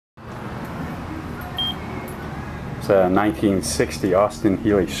a 1960 Austin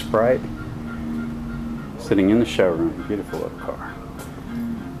Healey Sprite sitting in the showroom. Beautiful little car.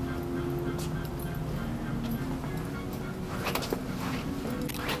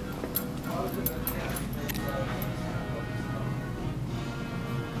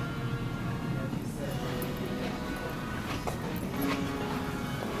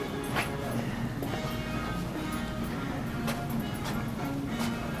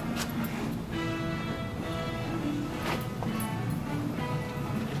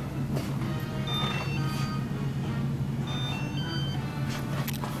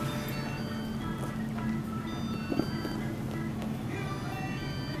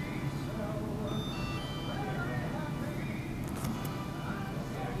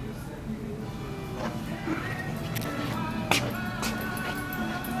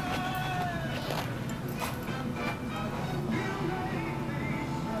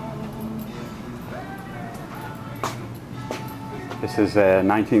 This is a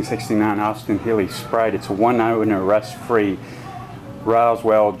 1969 Austin Healey Sprite. It's a one-owner, rust-free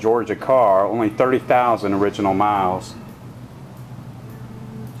Roswell, Georgia car. Only 30,000 original miles.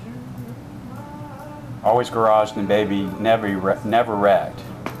 Always garaged and baby, never wrecked.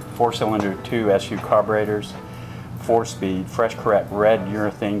 4-cylinder 2 SU carburetors, 4-speed, fresh correct red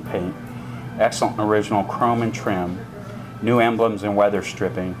urethane paint. Excellent original chrome and trim. New emblems and weather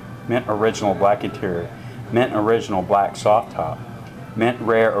stripping. Mint original black interior. Mint original black soft top. Mint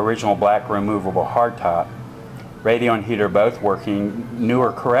rare original black removable hardtop. Radio and heater both working.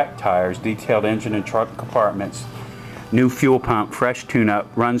 Newer correct tires. Detailed engine and trunk compartments. New fuel pump. Fresh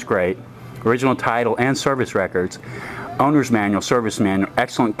tune-up. Runs great. Original title and service records. Owner's manual. Service manual.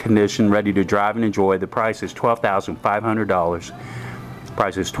 Excellent condition. Ready to drive and enjoy. The price is $12,500.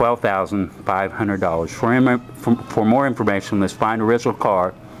 Price is $12,500. For more information, let's find original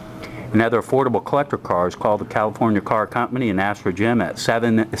car and other affordable collector cars. Call the California Car Company and ask for Jim at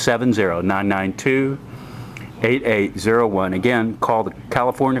 770-992-8801. Again, call the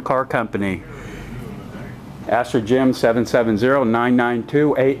California Car Company. Ask for Jim,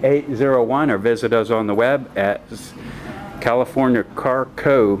 770-992-8801, or visit us on the web at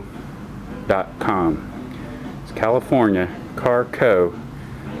californiacarco.com. It's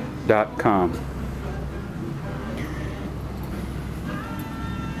californiacarco.com.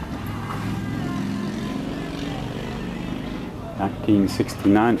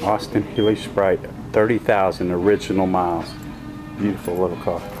 1969 Austin Healey Sprite, 30,000 original miles. Beautiful little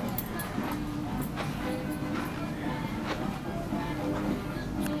car.